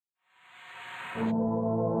Alright,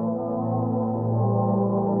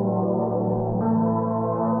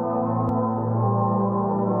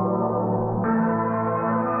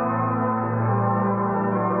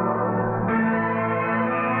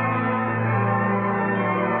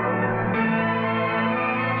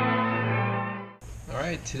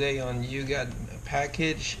 today on You Got a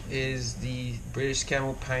Package is the British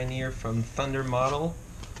Scammel Pioneer from Thunder model,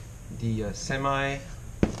 the semi,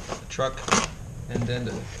 the truck, and then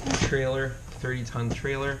the trailer, 30-ton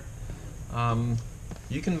trailer.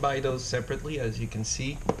 You can buy those separately, as you can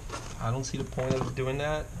see. I don't see the point of doing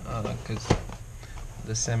that because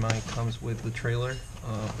the semi comes with the trailer,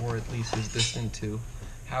 or at least is destined to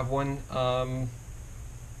have one. I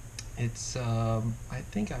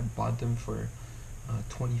think I bought them for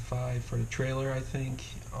 25 for the trailer, I think,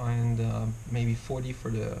 and maybe 40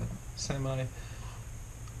 for the semi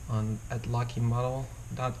at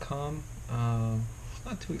luckymodel.com.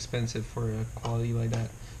 Not too expensive for a quality like that.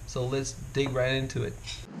 So let's dig right into it.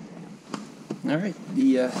 Alright,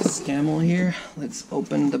 the Scammel here. Let's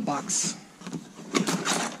open the box.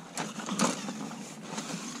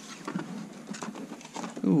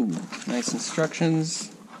 Ooh, nice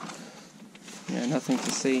instructions. Yeah, nothing to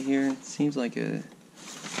say here. It seems like yeah,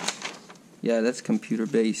 that's computer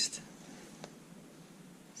based.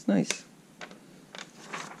 It's nice.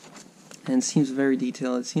 And it seems very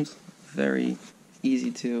detailed. It seems very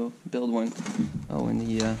easy to build one. Oh, and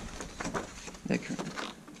the decker.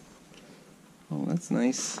 Oh, that's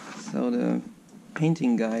nice. So the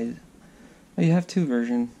painting guide. Oh, you have two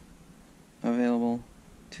versions available.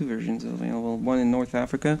 One in North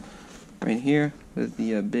Africa, right here, with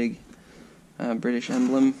the big British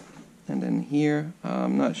emblem. And then here,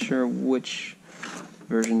 I'm not sure which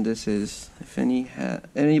version this is. If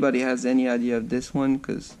anybody has any idea of this one,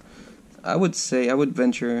 because I would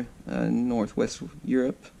venture Northwest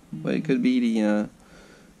Europe, but it could be the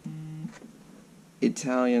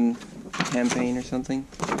Italian campaign or something.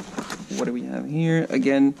 What do we have here?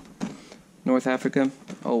 Again, North Africa.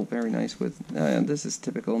 Oh, very nice. This is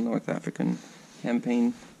typical North African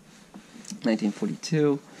campaign,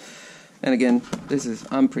 1942. And again,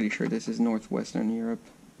 I'm pretty sure this is Northwestern Europe.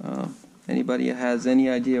 Anybody has any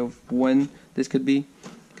idea of when this could be?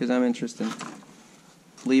 Because I'm interested.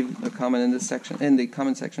 Leave a comment in the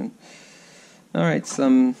comment section. Alright,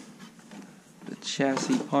 the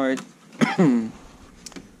chassis part,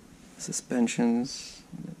 suspensions,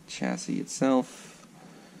 the chassis itself.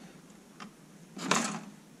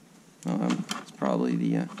 It's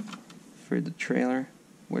probably for the trailer,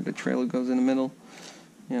 where the trailer goes in the middle.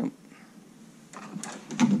 Yeah.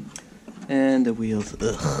 And the wheels.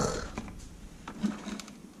 Ugh.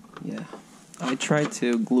 Yeah. I tried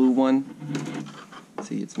to glue one.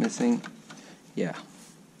 See, it's missing. Yeah.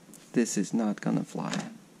 This is not gonna fly.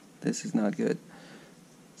 This is not good.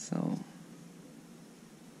 So,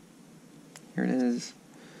 here it is.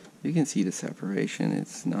 You can see the separation.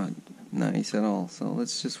 It's not nice at all. So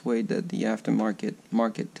let's just wait that the aftermarket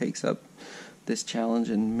market takes up this challenge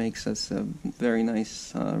and makes us a very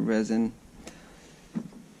nice resin.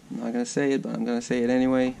 I'm not going to say it, but I'm going to say it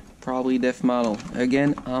anyway. Probably Def Model.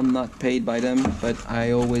 Again, I'm not paid by them, but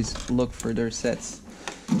I always look for their sets,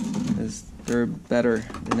 because they're better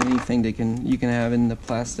than anything you can have in the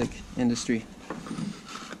plastic industry.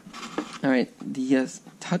 Alright, the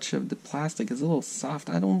touch of the plastic is a little soft.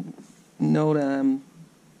 I don't know that I'm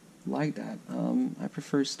like that. I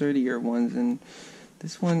prefer sturdier ones, and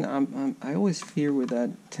this one, I always fear with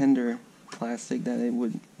that tender plastic that it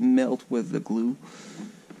would melt with the glue.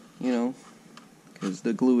 You know, because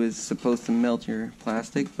the glue is supposed to melt your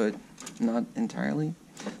plastic, but not entirely.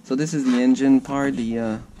 So this is the engine part.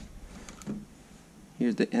 Here's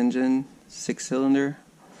the engine, 6-cylinder,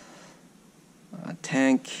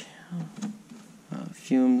 tank,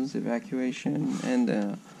 fumes, evacuation,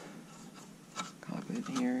 and cockpit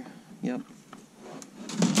here. Yep.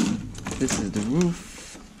 This is the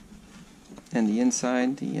roof, and the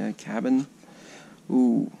inside, the cabin.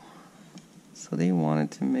 Ooh. So they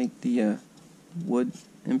wanted to make the wood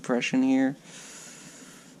impression here.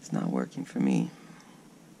 It's not working for me.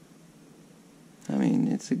 I mean,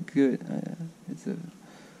 it's a good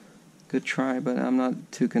try, but I'm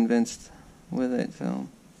not too convinced with it. So,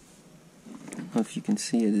 I don't know if you can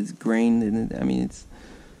see it. It's grained, and it's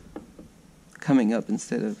coming up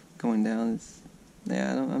instead of going down.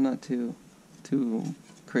 I'm not too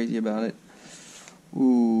crazy about it.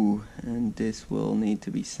 Ooh, and this will need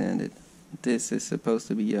to be sanded. This is supposed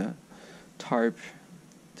to be a tarp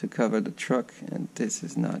to cover the truck, and this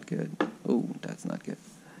is not good. Ooh, that's not good.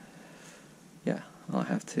 Yeah, I'll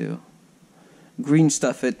have to green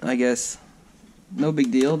stuff it, I guess. No big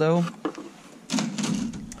deal, though.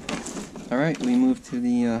 Alright, we move to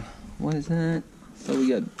the, what is that? So we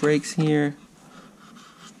got brakes here,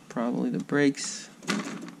 probably the brakes,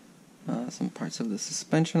 some parts of the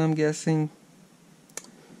suspension I'm guessing.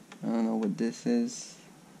 I don't know what this is,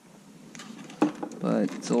 but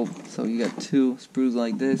it's old. So you got two sprues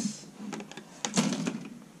like this,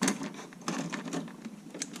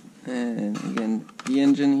 and again the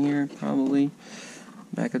engine here, probably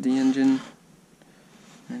back of the engine,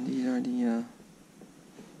 and these are the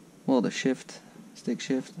well, the stick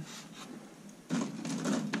shift.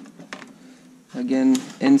 Again,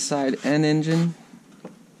 inside and engine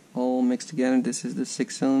all mixed together. This is the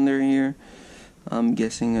 6-cylinder here. I'm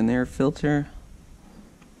guessing an air filter,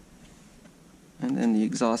 and then the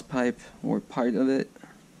exhaust pipe or part of it.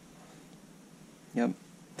 Yep,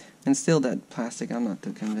 and still that plastic, I'm not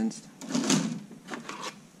too convinced.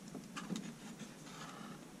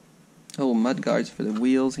 Oh, mud guards for the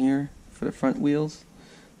wheels here, for the front wheels.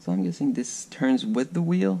 So I'm guessing this turns with the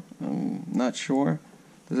wheel. I'm not sure.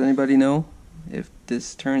 Does anybody know if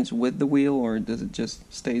this turns with the wheel or does it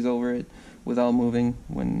just stays over it without moving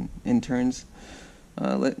when in turns?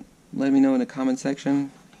 Let me know in the comment section.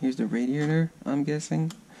 Here's the radiator, I'm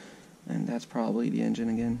guessing, and that's probably the engine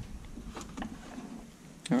again.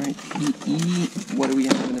 Alright, PE. What do we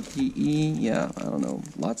have in the PE? Yeah, I don't know,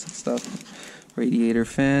 lots of stuff. Radiator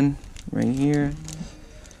fan right here.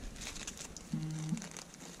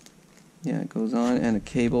 Yeah, it goes on, and a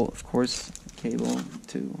cable, of course, a cable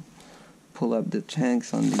to pull up the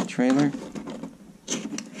tanks on the trailer.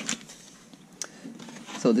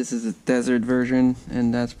 So this is a desert version,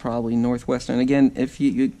 and that's probably Northwestern. Again, if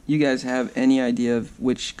you guys have any idea of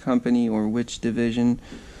which company or which division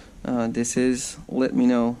this is, let me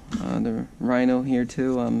know. The Rhino here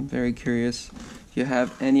too, I'm very curious. If you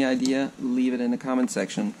have any idea, leave it in the comment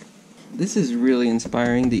section. This is really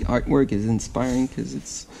inspiring. The artwork is inspiring because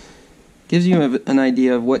it's gives you an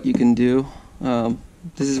idea of what you can do.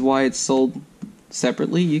 This is why it's sold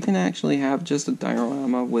separately. You can actually have just a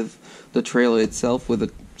diorama with the trailer itself with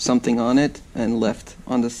something on it and left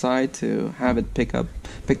on the side to have it picked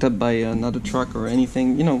up by another truck or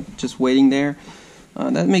anything, you know, just waiting there.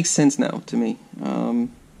 That makes sense now to me.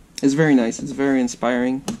 It's very nice. It's very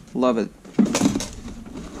inspiring. Love it.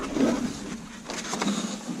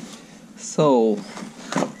 So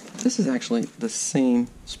this is actually the same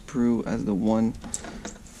sprue as the one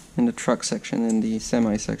in the truck section and the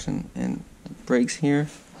semi section, and the brakes here.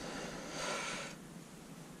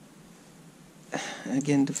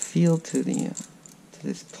 Again, the feel to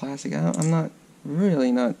this plastic, I'm not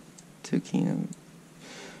too keen.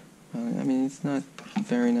 I mean, it's not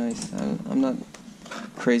very nice. I'm not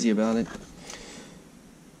crazy about it.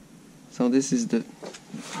 So this is the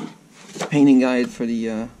painting guide for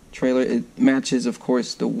the trailer. It matches, of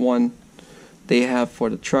course, the one they have for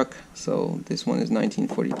the truck. So this one is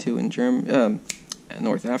 1942 in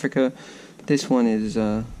North Africa. This one is,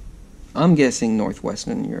 I'm guessing,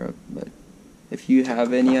 Northwestern Europe. But if you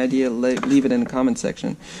have any idea, leave it in the comment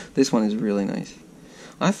section. This one is really nice.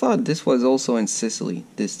 I thought this was also in Sicily,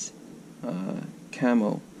 this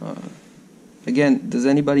camo. Again, does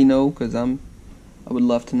anybody know? Because I would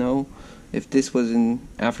love to know if this was in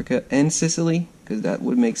Africa and Sicily, because that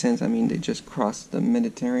would make sense. I mean, they just crossed the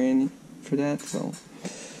Mediterranean for that. So,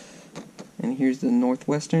 and here's the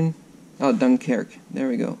Northwestern. Oh, Dunkirk. There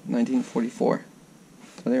we go. 1944.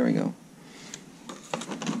 So there we go.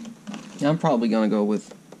 Yeah, I'm probably gonna go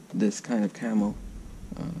with this kind of camo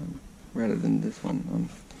rather than this one.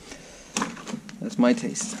 That's my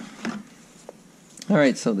taste.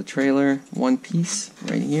 Alright, so the trailer, one piece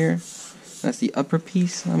right here. That's the upper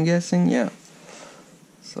piece, I'm guessing. Yeah.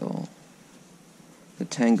 So the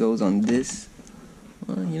tank goes on this.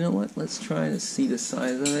 Well, you know what? Let's try to see the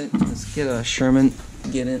size of it. Let's get a Sherman,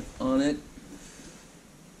 get it on it.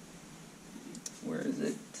 Where is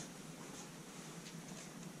it?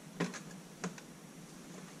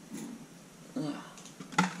 There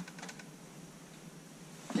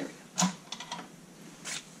we go.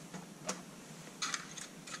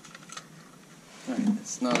 Alright,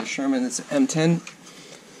 it's not a Sherman, it's an M10.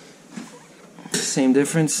 Same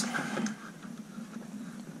difference.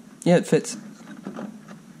 Yeah, it fits.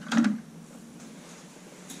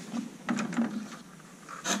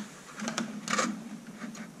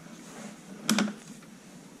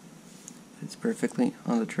 Fits perfectly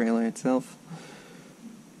on the trailer itself.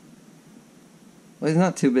 Well, it's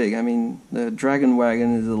not too big. I mean, the Dragon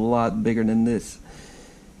Wagon is a lot bigger than this.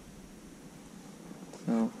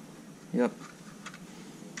 So, yep.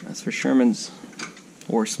 That's for Shermans.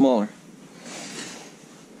 Or smaller.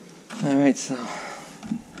 Alright, so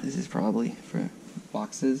this is probably for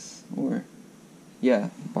boxes or yeah,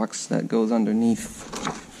 box that goes underneath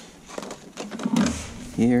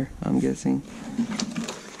here, I'm guessing.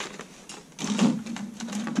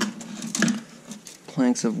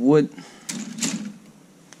 Planks of wood.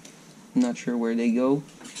 Not sure where they go.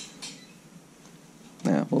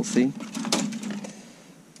 Yeah, we'll see.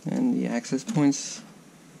 And the access points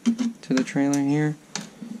to the trailer here,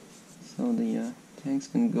 so the tanks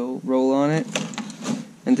can roll on it.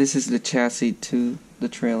 And this is the chassis to the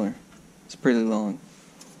trailer. It's pretty long.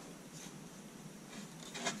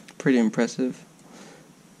 Pretty impressive.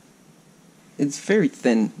 It's very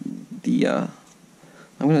thin.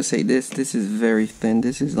 I'm gonna say this is very thin.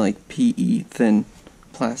 This is like PE thin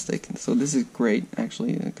plastic. So this is great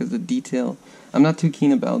actually, because the detail, I'm not too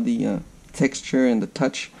keen about the texture and the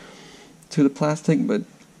touch to the plastic, but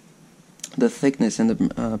the thickness and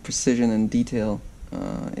the precision and detail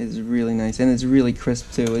is really nice, and it's really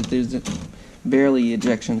crisp too. There's barely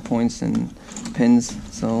ejection points and pins.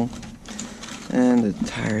 So, and the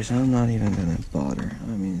tires, I'm not even gonna bother.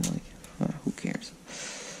 I mean, like, who cares?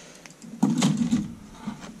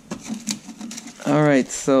 Alright,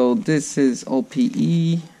 so this is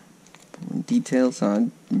OPE details, so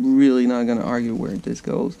I'm really not going to argue where this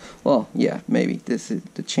goes. Well, yeah, maybe. This is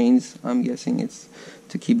the chains, I'm guessing it's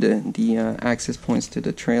to keep the access points to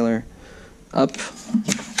the trailer up.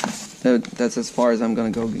 That's as far as I'm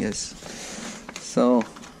going to go, guess. So,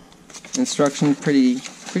 instruction pretty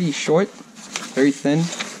short, very thin.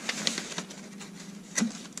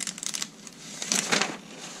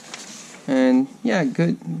 And yeah,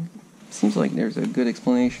 good. Seems like there's a good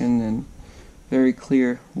explanation and very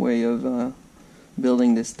clear way of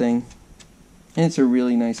building this thing, and it's a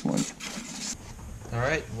really nice one.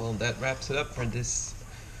 Alright, well, that wraps it up for this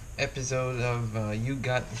episode of You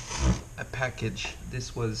Got a Package.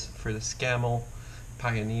 This was for the Scammel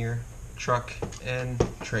Pioneer truck and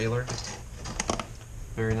trailer.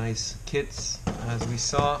 Very nice kits, as we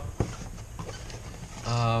saw.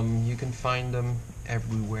 You can find them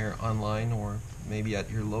everywhere online, or maybe at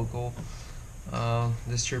your local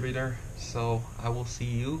distributor. So I will see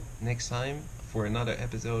you next time for another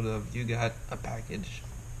episode of You Got a Package.